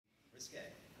risque.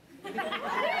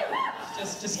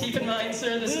 Just keep in mind,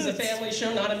 sir, this is a family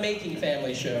show, not a making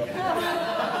family show.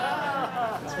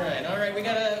 That's right. All right, we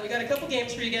got a couple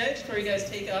games for you guys before you guys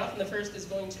take off, and the first is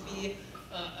going to be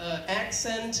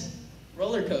accent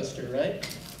roller coaster, right?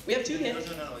 We have two games.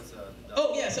 No, it's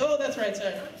oh yes. Oh, that's right.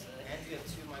 Sorry. And you have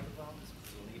two microphones.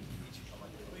 You'll need each a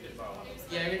microphone.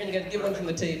 Yeah, you're gonna get one from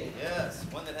the table. Yes,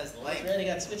 one that has light. Already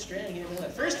got switched around here.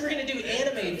 First, we're gonna do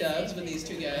anime dubs with these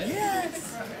two guys.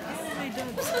 Yes! Anime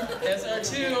dubs. As our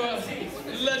two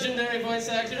legendary voice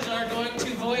actors are going to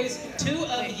voice two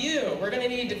of you. We're gonna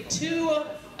need two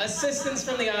assistants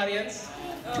from the audience.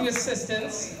 Two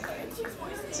assistants.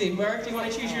 Let's see, Mark, do you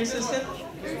want to choose your assistant?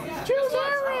 Choose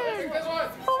Aaron!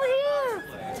 Over here!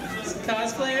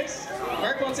 Cosplayers?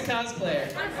 Mark wants a cosplayer.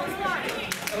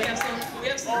 And we have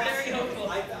some very hopeful.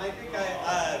 I think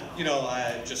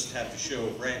I just have to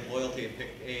show brand loyalty and pick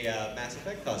a Mass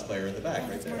Effect cosplayer in the back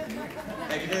right there.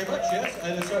 Thank you very much, yes.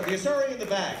 The Asari in the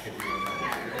back, if you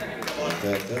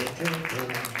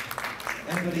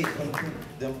Anybody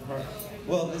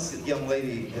well, this young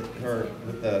lady, her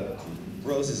with the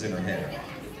roses in her hair.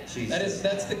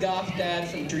 That's the goth dad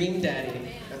from Dream Daddy.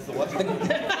 That's the what? The goth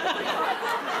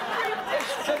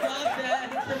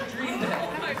dad from Dream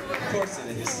Daddy. Of course it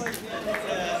is.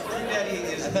 Dream Daddy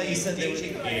is I thought you said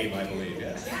dating game, I believe,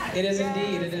 yes. It is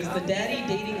indeed. It is the daddy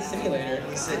dating simulator.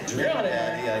 You said Dream You're on it.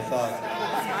 Daddy, I thought.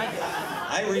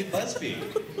 I read BuzzFeed.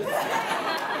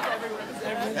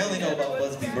 I only know about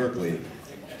Busby Berkeley.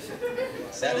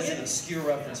 That is an obscure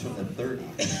reference from the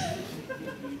 30s.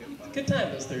 Good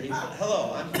time, those 30s.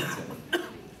 Hello, I'm Vincent.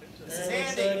 This is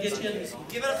Andy. Get you.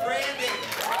 Give it up for Andy.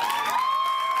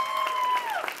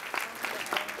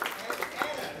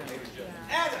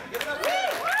 Anna, give it up for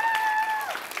Anna.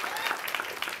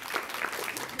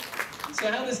 So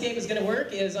how this game is going to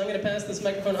work is I'm going to pass this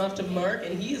microphone off to Mark,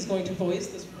 and he is going to voice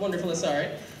this wonderful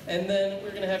Asari. And then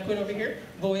we're going to have Quinn over here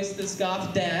voice this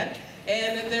goth dad.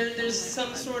 And then there's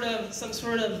some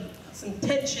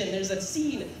tension. There's a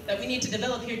scene that we need to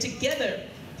develop here together,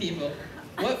 people.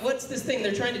 What's this thing?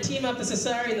 They're trying to team up. This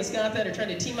Asari and this goth dad are trying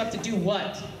to team up to do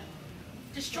what?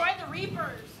 Destroy the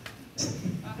Reapers.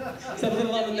 Something a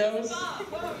little on the nose?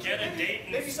 Get a date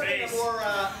in Maybe something space.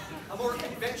 a more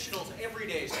conventional to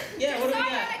everyday thing. Yeah, what do we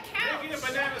got? Making a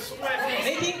banana split.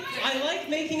 I like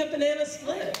making a banana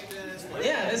split.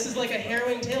 Yeah, this is like a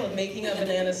harrowing tale of making a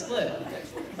banana split.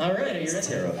 All right, are you ready?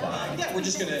 Terrifying. Yeah, we're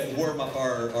just going to warm up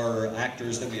our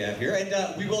actors that we have here, and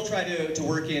we will try to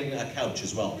work in a couch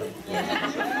as well.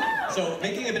 So,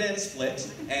 making a banana split,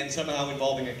 and somehow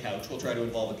involving a couch. We'll try to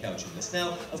involve a couch in this.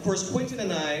 Now, of course, Quentin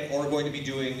and I are going to be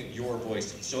doing your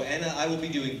voices. So, Anna, I will be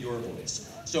doing your voice.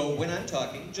 So, when I'm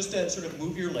talking, just sort of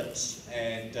move your lips,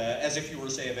 and as if you were,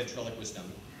 say, a ventriloquist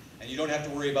dummy. And you don't have to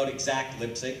worry about exact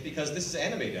lip sync, because this is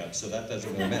anime dub, so that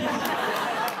doesn't really matter.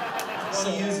 So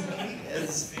use me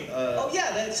as. Oh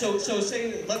yeah, let's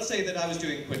say that I was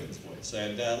doing Quentin's voice,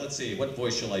 and let's see, what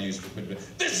voice shall I use for Quentin?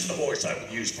 This is the voice I will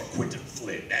use for Quentin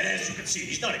Flynn, and as you can see,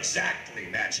 he's not exactly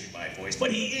matching my voice,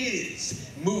 but he is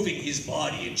moving his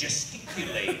body and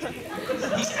gesticulating.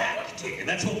 He's acting, and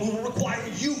that's what we will require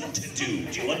you to do.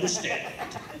 Do you understand?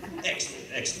 Excellent,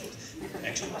 excellent,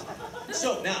 excellent.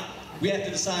 So now, we have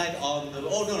to decide on the,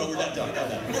 oh no, we're not done.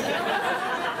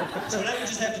 So now we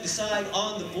just have to decide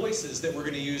on the voices that we're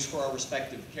going to use for our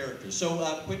respective characters. So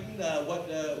Quentin,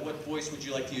 what voice would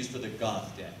you like to use for the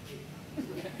goth dad?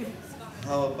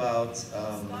 How about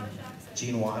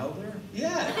Gene Wilder?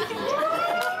 Yeah.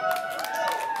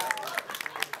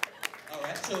 All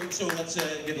right, so let's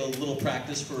get a little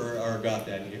practice for our goth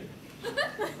dad here.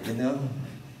 You know,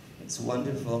 it's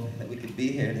wonderful that we could be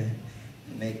here to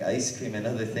make ice cream and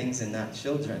other things and not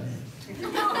children.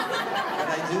 But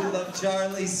I do love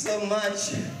Charlie so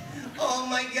much. Oh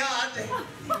my God!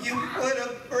 You put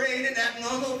a brain, an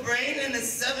abnormal brain, in a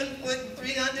 7-foot,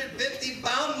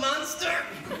 350-pound monster!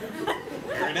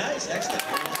 Very nice, excellent.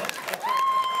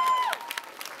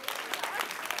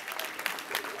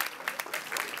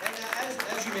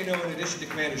 As you may know, in addition to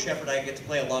Commander Shepard, I get to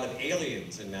play a lot of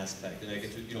aliens in Mass Effect, and I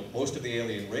get to, most of the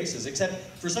alien races, except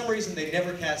for some reason they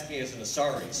never cast me as an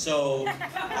Asari, so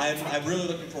I'm really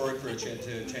looking forward for a chance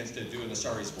to do an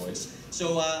Asari's voice.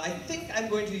 So I think I'm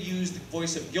going to use the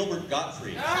voice of Gilbert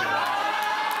Gottfried.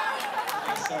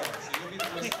 Sorry, so you'll be the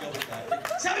voice of Gilbert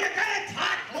Gottfried. So you're gonna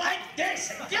talk like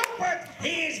this, Gilbert?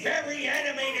 He is very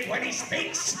animated when he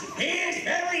speaks. He is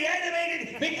very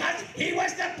animated because he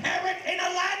was the parrot in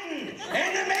Aladdin.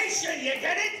 Animation, you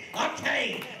get it?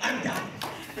 Okay, I'm done.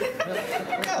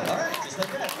 Oh, all right, just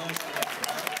like that.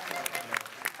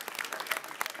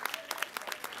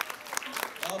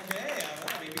 Okay,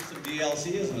 maybe some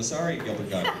DLC as an Asari, Gilbert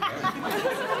Gottfried.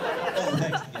 Oh,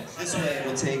 thanks. Yes. This way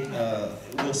it'll take,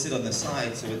 we'll sit on the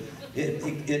side so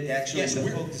it actually, Yes, the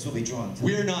we're- focus will be drawn to.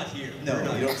 We're not here. No, We're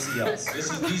not you here. don't see us.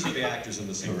 These are the actors in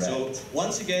the scene. Correct. So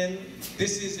once again,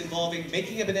 this is involving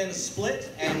making a banana split,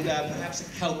 and perhaps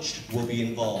a couch will be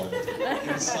involved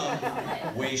in some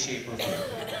way, shape, or form.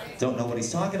 Don't know what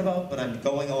he's talking about, but I'm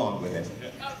going along with it.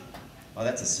 Oh,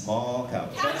 that's a small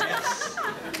couch. Yes.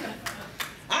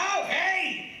 Oh,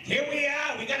 hey! Here we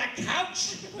are. We got a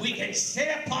couch. We can sit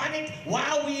upon it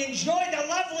while we enjoy the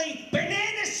lovely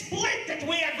banana split that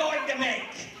we are going to make.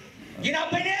 You know,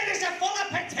 bananas are full of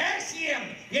potassium.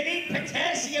 You need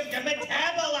potassium to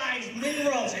metabolize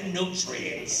minerals and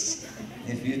nutrients.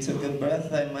 If you took a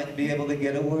breath, I might be able to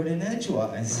get a word in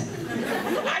edgewise.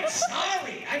 I'm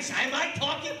sorry. Am I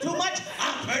talking too much?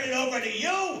 I'll turn it over to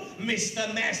you,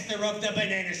 Mr. Master of the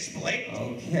Banana Split.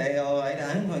 Okay, all right,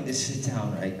 I'm going to sit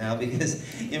down right now because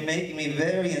you're making me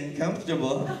very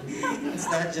uncomfortable. It's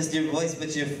not just your voice,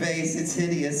 but your face. It's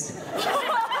hideous.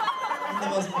 In the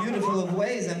most beautiful of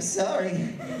ways, I'm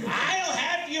sorry. I'll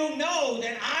have you know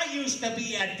that I used to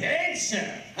be a dancer,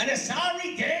 an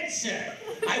Asari dancer.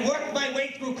 I worked my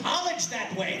way through college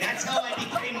that way. That's how I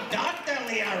became Dr.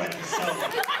 Liara.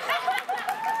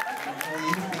 Oh,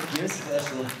 you think you're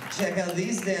special. Check out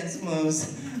these dance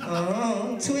moves.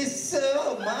 Oh, twist,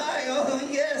 oh my, oh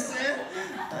yes,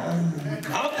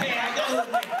 Okay, I gotta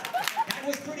admit, that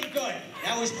was pretty good.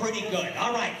 That was pretty good.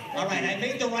 All right, I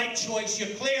made the right choice.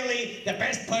 You're clearly the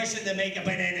best person to make a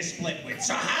banana split with.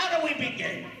 So how do we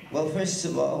begin? Well, first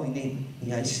of all, we need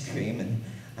the ice cream, and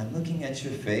I'm looking at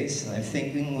your face, and I'm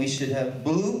thinking we should have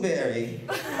blueberry.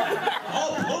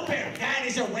 Oh, blueberry. That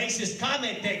is a racist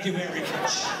comment. Thank you very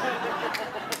much.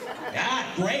 Ah,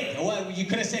 great. Well, you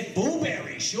could have said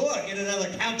blueberry. Sure, get another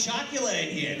Count Chocula in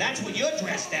here. That's what you're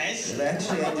dressed as. Well,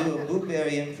 actually, I do a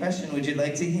blueberry impression. Would you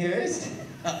like to hear it?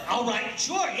 All right,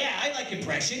 sure, yeah, I like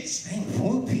impressions. I'm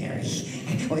blueberry.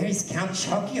 Where's Count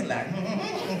Chocula?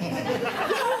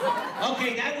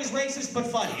 Okay, that was racist but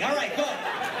funny. All right,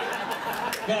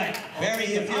 good. Good, very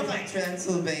good. If All you're from right.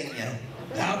 Transylvania.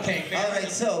 Okay, fair All right,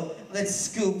 enough. so let's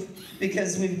scoop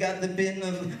because we've got the bin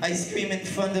of ice cream in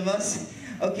front of us.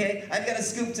 Okay, I've got a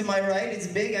scoop to my right. It's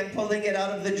big. I'm pulling it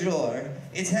out of the drawer.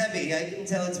 It's heavy. I can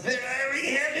tell it's very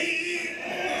heavy.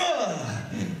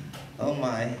 Oh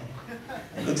my.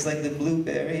 It looks like the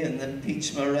blueberry and the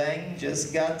peach meringue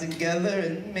just got together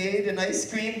and made an ice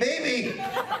cream baby.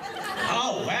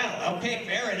 Oh, well, okay,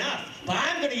 fair enough. But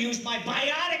I'm going to use my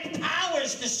biotic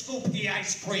powers to scoop the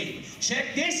ice cream. Check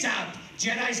this out.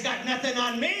 Jedi's got nothing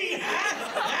on me,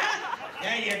 huh? Huh?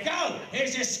 There you go.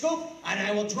 Here's your scoop, and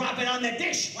I will drop it on the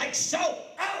dish like so.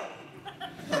 Oh!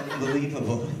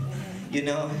 Unbelievable. You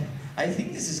know, I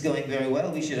think this is going very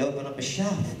well. We should open up a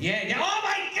shop. Yeah, oh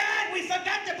my God, we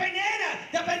forgot the banana.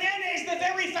 The banana is the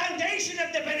very foundation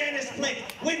of the banana split.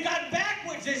 We've gone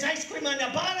backwards. There's ice cream on the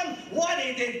bottom. What,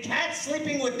 did cats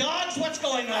sleeping with dogs? What's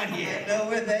going on here? You know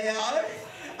where they are?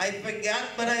 I forgot,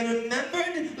 but I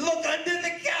remembered. Look under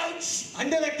the couch.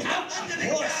 Under the couch? Under the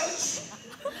couch.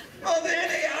 Oh, there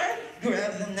they are.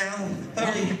 Grab them now.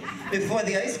 Hurry, before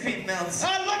the ice cream melts.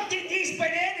 Oh, look at these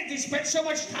bananas. They spent so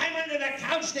much time under the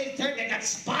couch, they got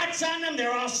spots on them.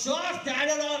 They're all soft. I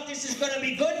don't know if this is going to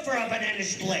be good for a banana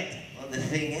split. Well, the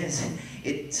thing is,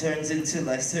 it turns into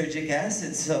lysergic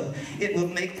acid, so it will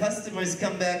make customers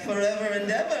come back forever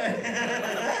and ever.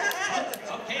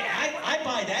 Okay, I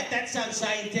buy that. That sounds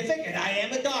scientific, and I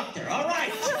am a doctor. All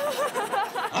right.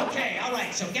 Okay, all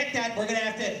right. So get that. We're going to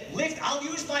have to lift. I'll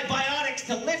use my biotics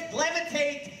to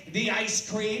levitate the ice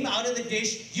cream out of the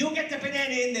dish. You get the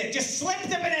banana in there. Just slip the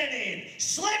banana in.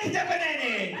 Slip the banana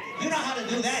in. You know how to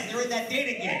do that. You're in that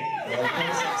date again.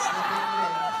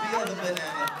 Well, feel the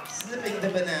banana, slipping the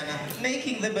banana,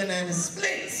 making the banana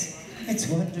split. It's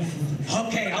wonderful.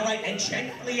 Okay, all right, and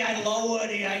gently I lower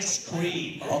the ice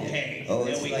cream. Okay, Oh,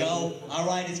 there it's we like- go. All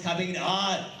right, it's coming.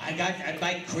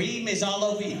 My cream is all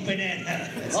over your banana.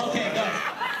 Okay, good.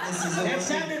 This is a That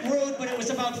sounded rude, but it was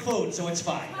about food, so it's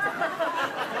fine.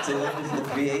 It's a wonderful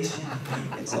creation.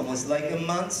 It's almost like a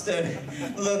monster.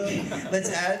 Look,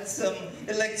 let's add some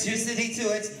electricity to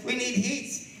it. We need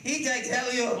heat. Heat, I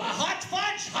tell you. Hot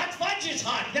fudge. Hot fudge is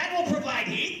hot. That will provide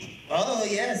heat. Oh,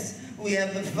 yes. We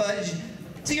have the fudge.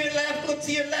 To your left, look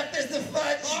to your left, there's the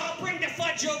fudge. Oh, bring the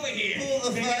fudge over here. Pull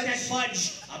the Bring fudge. that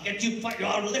fudge. I'll get you fudge.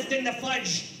 Oh, lifting the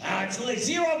fudge. It's like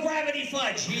zero gravity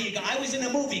fudge. Here you go. I was in a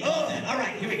movie called that. All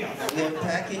right, here we go. We're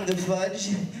packing the fudge.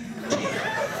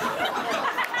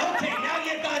 Okay, now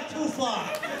you've gone too far.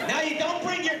 Now you don't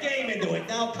bring your game into it.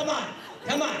 Now, come on.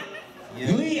 Come on.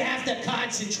 We have to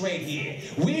concentrate here.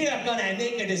 We are gonna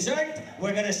make a dessert.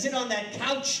 We're gonna sit on that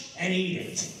couch and eat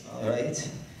it. All right,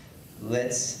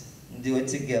 let's do it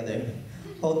together.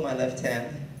 Hold my left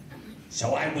hand.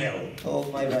 So I will.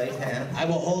 Hold my right hand. I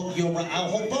will hold your. I'll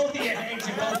hold both of your hands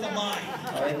and both of mine.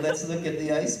 All right, let's look at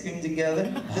the ice cream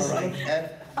together. Just right. look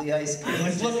at the ice cream.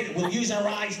 Let's look at it. We'll use our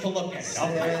eyes to look at it.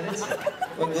 Stare at it.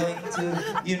 We're going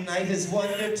to unite as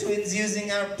Wonder Twins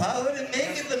using our power to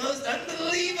make it the most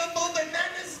unbelievable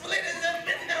banana split has ever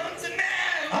been known to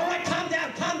man. All right, calm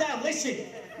down, calm down.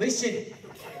 Listen.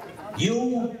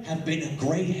 You have been a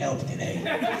great help today.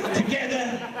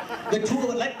 Together, the two of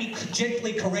us, let me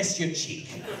gently caress your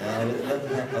cheek.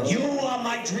 You are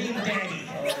my dream daddy.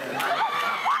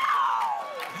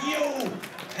 You,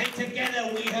 and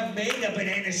together we have made a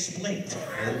banana split.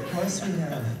 Of course we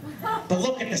have. But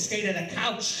look at the state of the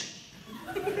couch.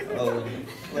 Oh,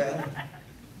 well,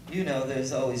 you know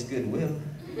there's always goodwill.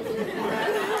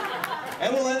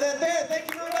 And we'll end that there.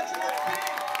 Thank you very much.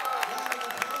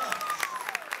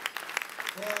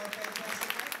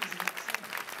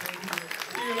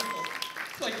 Beautiful.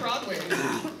 It's like Broadway.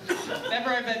 Never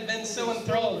have I been so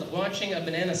enthralled watching a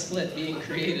banana split being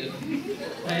created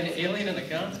by an alien in a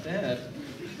goth bed.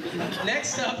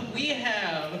 Next up, we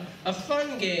have a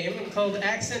fun game called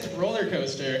Accent Roller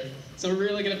Coaster. So we're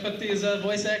really going to put these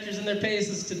voice actors in their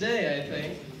paces today, I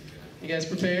think. You guys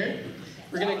prepared?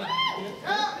 We're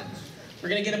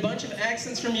gonna get a bunch of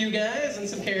accents from you guys and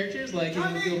some characters like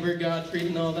Gilbert Gottfried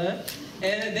and all that.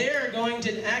 And they are going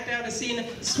to act out a scene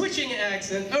switching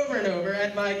accent over and over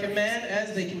at my command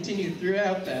as they continue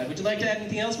throughout that. Would you like to add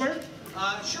anything else, Mark?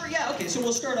 Sure, yeah, okay, so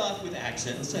we'll start off with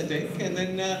accents, I think, and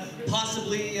then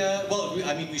possibly, well,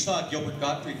 I mean, we saw Gilbert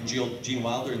Gottfried and Gene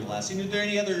Wilder in the last scene. Are there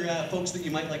any other folks that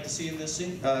you might like to see in this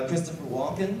scene? Christopher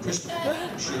Walken. Christopher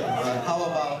Walken, sure. How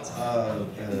about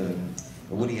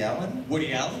Woody Allen?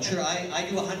 Woody Allen, sure. I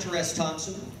do a Hunter S.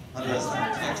 Thompson. Hunter S.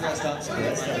 Thompson. Hunter S. Thompson.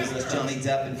 Yes, Johnny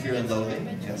Depp in Fear and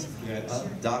Loathing. Yes. Yes.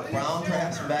 Doc Brown,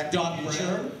 perhaps, from Back to the Future.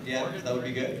 Brown. Yeah, that would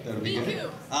be good. That would be good. Me too.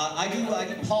 I do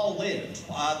Paul Lynde.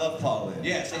 I love Paul Lynde.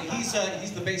 Yes, and he's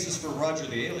the basis for Roger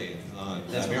the Alien on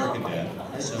American Dad.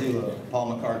 Let's do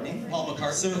Paul McCartney. Paul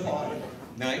McCartney. Sir Paul.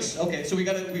 Nice. Okay, so we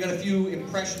got a few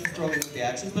impressions thrown in with the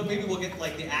accents, but maybe we'll get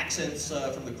like the accents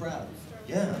from the crowd.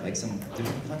 Yeah, like some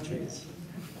different countries.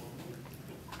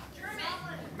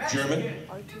 German.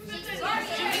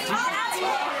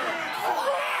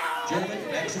 German,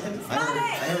 Mexican. I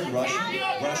heard Russian.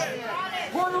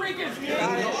 Puerto Rican.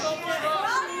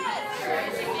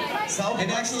 South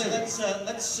And actually, let's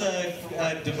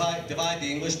divide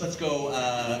the English. Let's go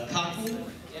Cockney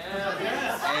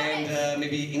and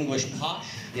maybe English posh.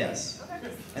 Yes.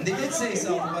 And they did say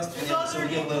Southwestern, so we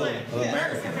get a little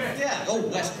American. Yeah. Oh,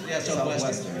 Western. Yeah,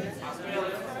 Southwestern.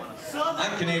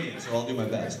 I'm Canadian, so I'll do my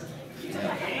best.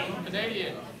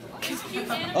 Canadian.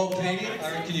 Oh, Canadian?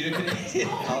 All right, can you do Canadian?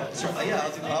 I'll try, yeah,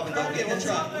 I'll do Bob and Okay, we'll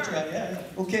try. We'll try.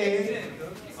 Yeah. Okay.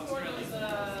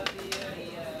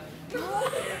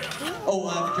 Oh,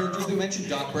 the characters we mentioned,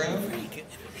 Doc Brown.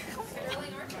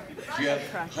 Do you have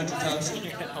Hunter Thompson? I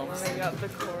got the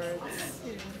chords.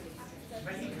 I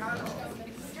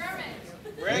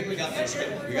think we got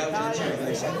Mexican. We got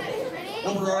German.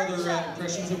 What were our other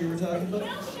impressions that we were talking about?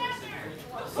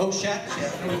 Oh, Shat.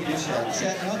 Yeah, we can do Shat.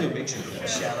 Shat. I'll do a big shoot.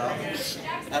 Shout out.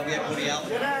 We have Woody Allen.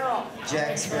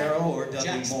 Jack Sparrow or Dudley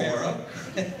Jack Sparrow.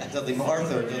 Moore. Dudley Moore,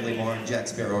 Arthur Dudley Moore and Jack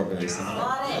Sparrow are very similar.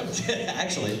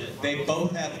 Actually, they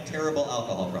both have terrible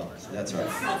alcohol problems. That's right.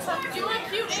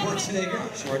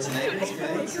 Schwarzenegger. Schwarzenegger's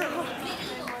great.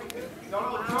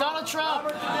 Donald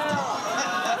Trump.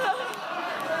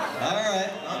 All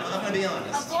right. I'm going to be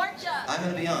honest. I'm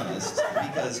going to be honest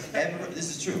because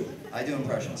this is true. I do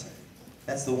impressions.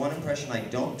 That's the one impression I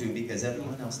don't do because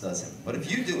everyone else does him. But if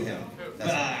you do him,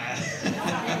 that's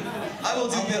I will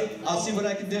do Bill. I'll see what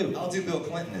I can do. I'll do Bill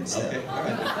Clinton instead. Okay. All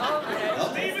right.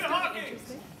 Stephen Hawking.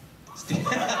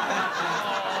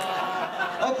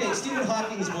 Okay, Stephen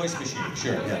Hawking's voice machine.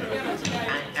 Sure. Yeah.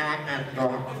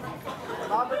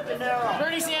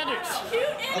 Bernie Sanders.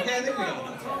 Okay, I think we go.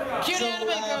 Cute anime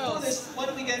For girls. this, why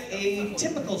don't we get a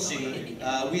typical scene?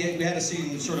 We had a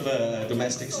scene, sort of a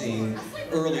domestic scene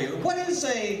earlier. What is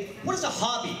a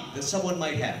hobby that someone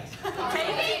might have?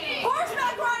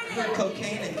 Horseback riding!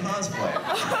 Cocaine and cosplay.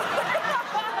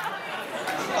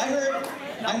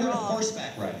 I heard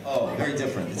horseback riding. Oh, very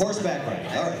different. Horseback riding.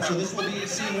 All right, so this will be a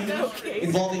scene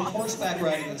involving horseback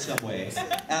riding in some way.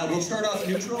 We'll start off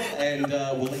neutral, and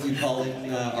we'll let you call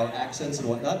in our accents and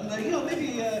whatnot. And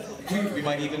maybe we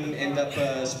might even end up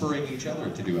spurring each other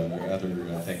to do other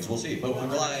things. We'll see. But we'll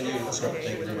rely on you to start.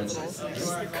 Thank you very much.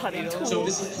 Cutting. So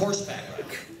this is horseback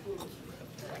riding.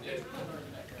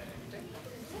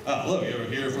 Hello, you're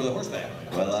here for the horseback.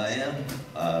 Well, I am.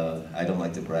 I don't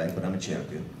like to brag, but I'm a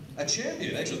champion. A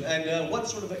champion, excellent. And what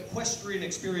sort of equestrian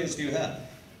experience do you have?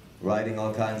 Riding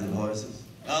all kinds of horses.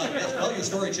 Yes, well, your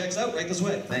story checks out right this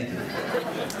way. Thank you.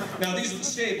 Now, these are the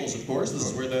stables, of course. This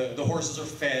is where the horses are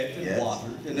fed and Yes.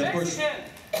 watered. And of course,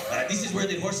 this is where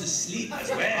the horses sleep as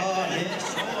well. Oh,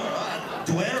 yes,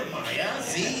 sure. Duerma, yeah?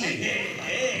 See?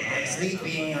 I'm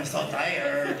sleepy, I'm so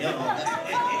tired, you know.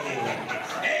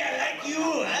 Hey, I like you,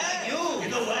 huh? You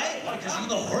know why? Because you're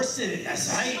the horses.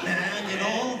 That's right, man, you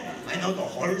know. I know the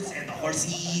horse and the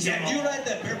horsies. Yeah, do you ride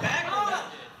the bareback?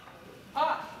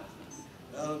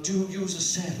 Do you use a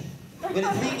saddle? But the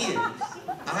thing is,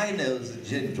 I know as a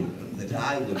gentleman that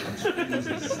I would use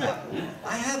a saddle.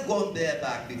 I have gone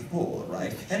bareback before,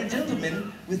 right? And a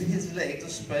gentleman with his legs are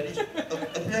spread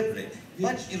appropriately.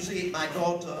 But you see, my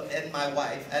daughter and my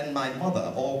wife and my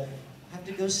mother all have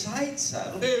to go side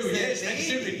saddle. Oh, yes, that's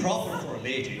simply proper for a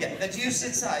lady. Yeah, but you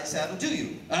sit side saddle, do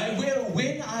you? Well,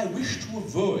 when I wish to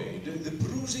avoid the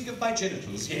bruising of my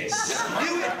genitals, yes.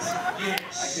 Do it!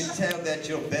 Yes. I could tell that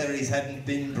your berries hadn't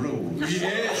been bruised.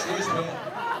 Yes,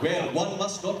 well, one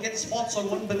must not get spots on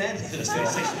one banana. Yes.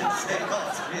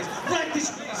 Right this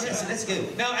way, sir. Yes, let's go.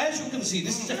 Now, as you can see,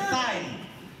 this is a fine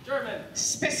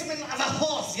specimen of a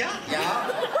horse, yeah?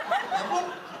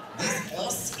 Yeah? This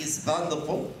horse is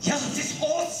wonderful. Yeah, this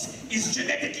horse is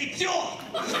genetically pure.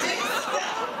 It is.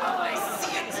 I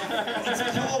see it. It's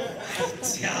pure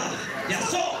white. Yeah,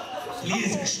 so,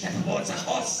 please step aboard the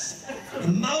horse.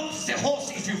 Mount the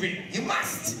horse if you will. You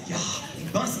must. Yeah, You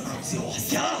must mount the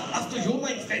horse. yeah, after you,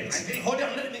 my friend. Okay, hold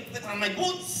on, let me put on my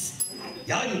boots.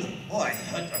 Yeah, you. Oh, I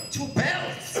heard 2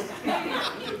 bells.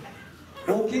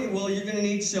 Okay, well, you're gonna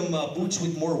need some boots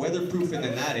with more weatherproofing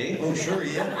than that, eh? Oh, sure,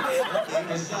 yeah.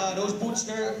 Because those boots,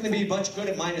 they're gonna be much good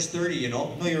at -30, you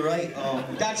know? No, you're right.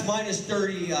 That's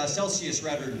 -30 Celsius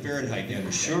rather than Fahrenheit, you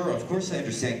understand? Sure, of course I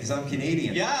understand, because I'm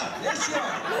Canadian. Yeah, yes, you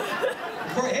are.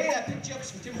 Hey, I picked you up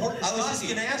some Tim Hortons I was just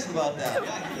coffee. going to ask about that.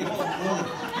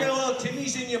 Yeah, get a little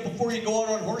Timmy's in you before you go out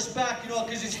on horseback, you know,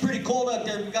 because it's pretty cold out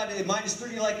there. We got it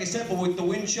 -30, like I said, but with the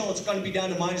wind chill, it's going to be down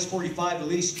to -45 at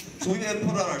least. So we got to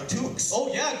put on our toques. Oh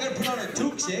yeah, got to put on our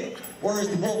toques, eh? Or as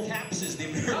the wool caps, as the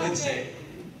Americans say.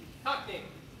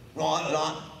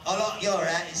 Right, you're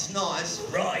right, it's nice.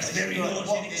 Right, it's very nice,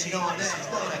 What isn't is it? nice? It's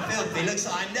not filthy. Looks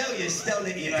like I know you stole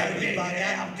it, you dirty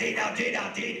bugger. I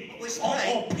did. What's I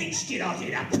right? pinched it, I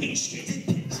pinched it.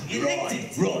 You licked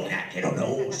it. Right, now get on the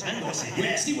horse.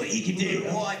 Let's see what you can do.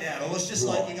 Right now, horse, just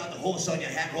like you got the horse on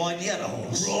your hat, right the other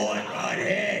horse. Right,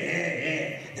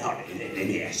 yeah. Now, let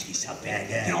me ask you something.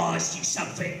 Can I ask you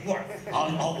something? What? I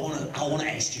wanna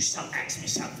ask you something. Ask me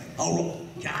something. All right.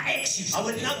 Can I ask you I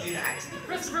something? would love you to ask me.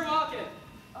 Christopher Walken.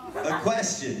 A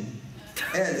question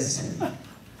is,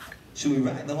 should we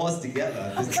ride the horse together?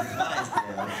 Because the guy's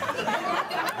there.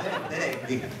 They're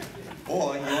big.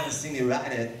 Or you want to see me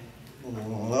ride it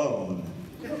alone.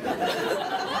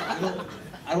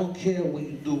 I don't care what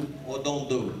you do or don't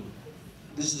do.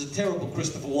 This is a terrible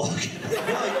Christopher Walken.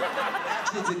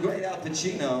 Actually, it's a great Al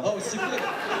Pacino. Oh, it's a good.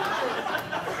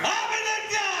 I'm in the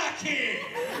dark here.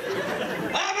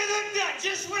 I'm in the dark.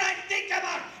 Just when I think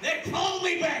about, they pull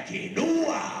me back in.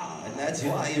 Wow. And that's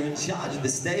why you're in charge of the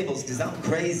stables, because I'm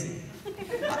crazy.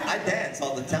 I dance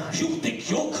all the time. You think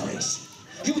you're crazy?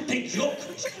 You think you're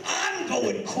crazy? I'm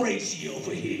going crazy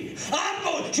over here.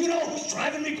 You know who's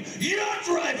driving me? You're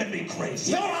driving me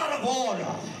crazy. You're out of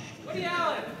order. Woody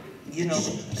Allen. You know,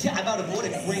 Yeah, I'm out of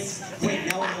order. Wait,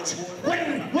 now I'm out of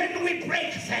order. When do we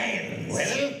break fans?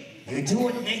 Well, you do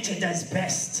what nature does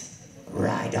best.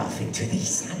 Ride off into the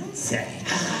sunset.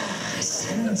 Ah,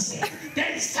 sunset.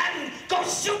 Then sun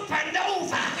goes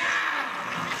supernova.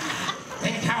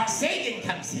 Then Carl Sagan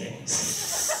comes in.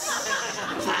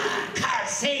 Carl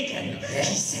Sagan.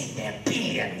 He said there are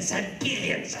billions and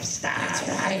billions of stars. That's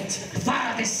right.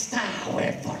 Farthest star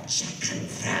where fortune come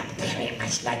from. Very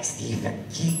much like Stephen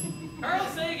King. Carl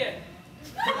Sagan.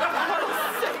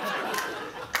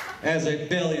 As a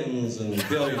billions and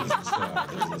billions of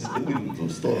stars. billions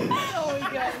of stars. Oh my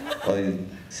god. I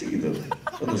see the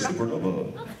supernova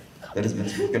that has been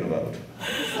spoken about.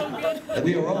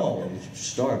 We are all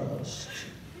stardust.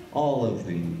 All of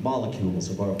the molecules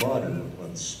of our body were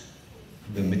once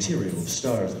the material of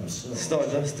stars themselves.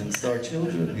 Stardust and star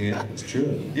children. Yeah, it's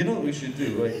true. You know what we should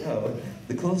do right now?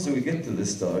 The closer we get to the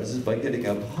stars is by getting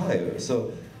up higher.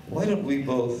 So why don't we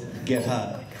both Get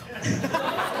high.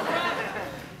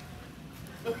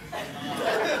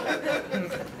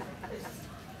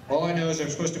 All I know is I'm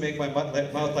supposed to make my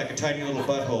mouth like a tiny little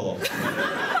butthole.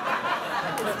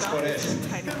 That's what it is.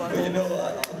 Tiny Well, butthole. you know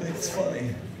what I think it's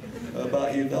funny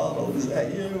about you, Donald, is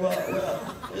that you,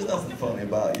 well, There's nothing funny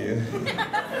about you.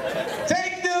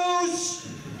 Fake news!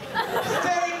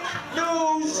 Fake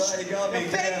news! Right, you got me. The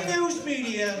fake news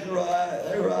media.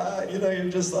 Right. You know, you're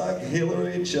just like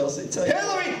Hillary and Chelsea.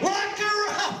 Hillary, lock her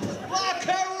up! Lock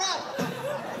her up!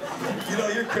 You know,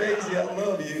 you're crazy. I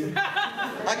love you.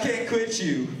 I can't quit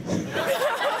you.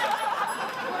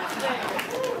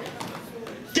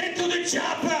 Get to the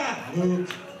chopper! Look,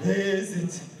 where is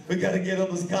it? We gotta get on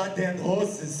those goddamn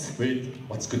horses. Wait,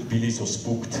 what's good Billy so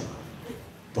spooked?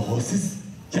 The horses?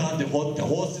 Yeah, the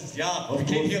horses, yeah. We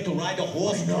came here to ride a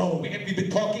horse. I know. We've been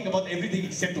talking about everything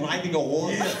except riding a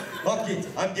horse. Yeah, fuck it.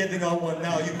 I'm getting on one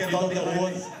now. You get on the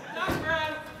horse.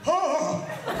 Oh!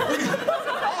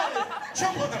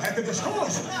 Jump on the head of this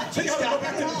horse. We gotta go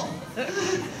back to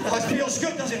That feels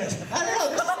good, doesn't it? I don't know,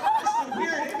 this is a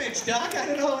weird image, Doc. I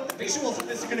don't know what the visuals of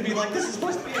this are going to be like. This is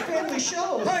supposed to be a family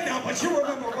show. I know, but you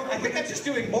remember when I think I'm just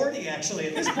doing Morty, actually,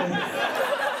 at this point.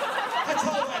 That's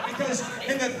all right, because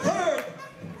in the third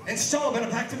installment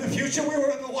of Back to the Future, we were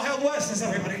in the Wild West, as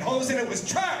everybody knows, and it was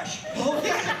trash. Oh,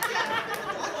 yeah,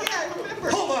 I remember.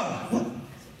 Hold on.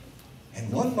 In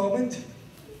one moment,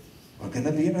 we're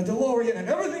gonna be in a DeLorean, and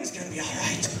everything's gonna be all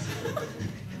right.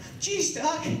 Jeez,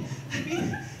 Doc. I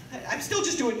mean, I'm still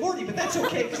just doing Morty, but that's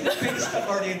okay, because it's based on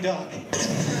Marty and Doc.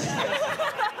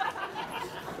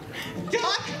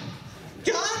 Doc?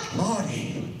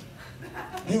 Marty,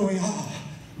 here we are,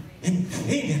 in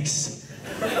Phoenix.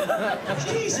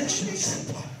 Jeez.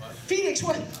 Phoenix,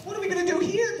 what are we gonna do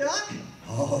here, Doc?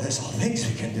 Oh, there's all things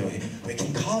we can do. We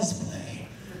can cosplay.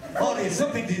 Marty, it's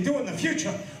something to do in the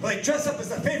future. Like dress up as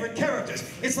their favorite characters.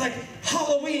 It's like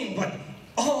Halloween, but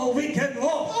all weekend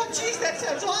long. Oh, jeez, that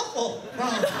sounds awful.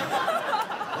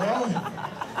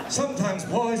 Well, sometimes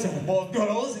boys are more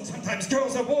girls, and sometimes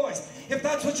girls are boys. If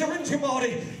that's what you're into,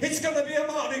 Marty, it's gonna be a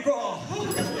Mardi Gras.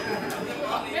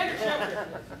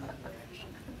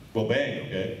 Well, bang,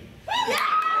 okay?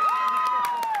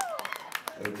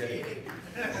 Okay,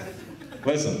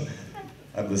 Listen,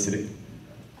 I'm listening.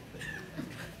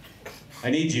 I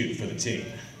need you for the team.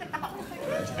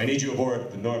 I need you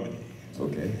aboard the Normandy.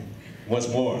 Okay. Once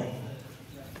more,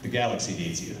 the galaxy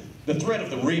needs you. The threat of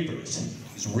the Reapers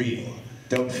is real.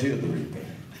 Don't fear the Reaper.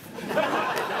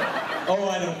 Oh,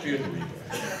 I don't fear the Reaper.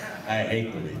 I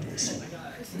hate the Reapers.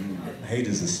 Hate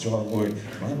is a strong word.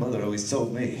 My mother always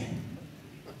told me,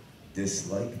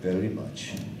 dislike very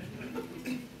much,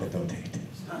 but don't hate.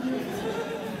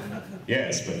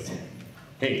 Yes, but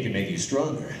hate can make you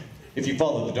stronger if you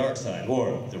follow the dark side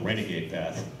or the renegade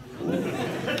path.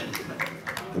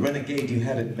 The renegade, you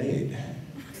had it made.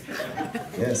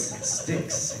 Yes,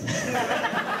 Styx.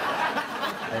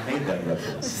 I made that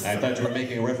reference. I thought you were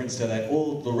making a reference to that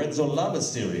old Lorenzo Lamas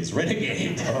series,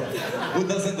 Renegade. Who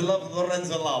doesn't love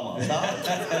Lorenzo Lamas,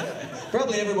 huh?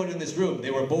 Probably everyone in this room.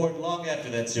 They were born long after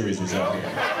that series was out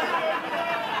here.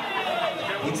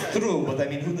 It's true, but I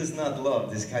mean, who does not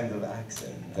love this kind of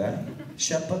accent, huh?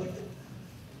 Shepherd?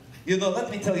 You know, let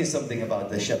me tell you something about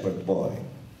the shepherd boy.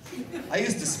 I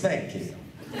used to spank him.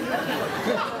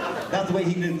 That way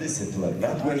he knew discipline.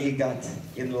 That way he got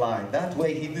in line. That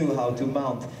way he knew how to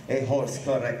mount a horse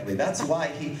correctly. That's why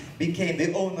he became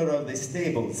the owner of the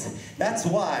stables. That's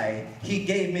why he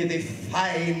gave me the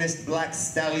finest black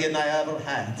stallion I ever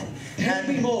had. Tell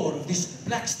me more of this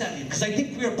black stallion, because I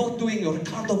think we are both doing a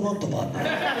Ricardo Montalban.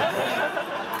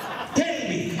 Tell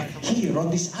me, here on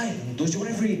this island, does your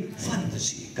every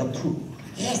fantasy come true?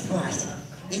 Yes, boss.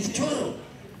 It's true.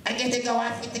 I get to go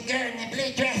off with the girl in the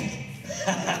blue dress.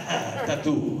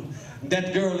 Tattoo.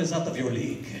 That girl is out of your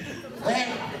league.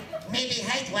 Well, maybe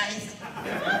height-wise.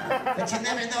 But you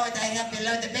never know what I have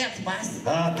below the belt, boss.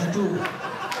 Tattoo.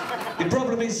 The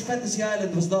problem is Fantasy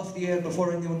Island was off the air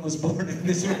before anyone was born in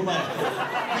this room.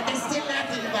 But there's still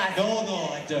nothing, boss.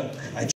 No, I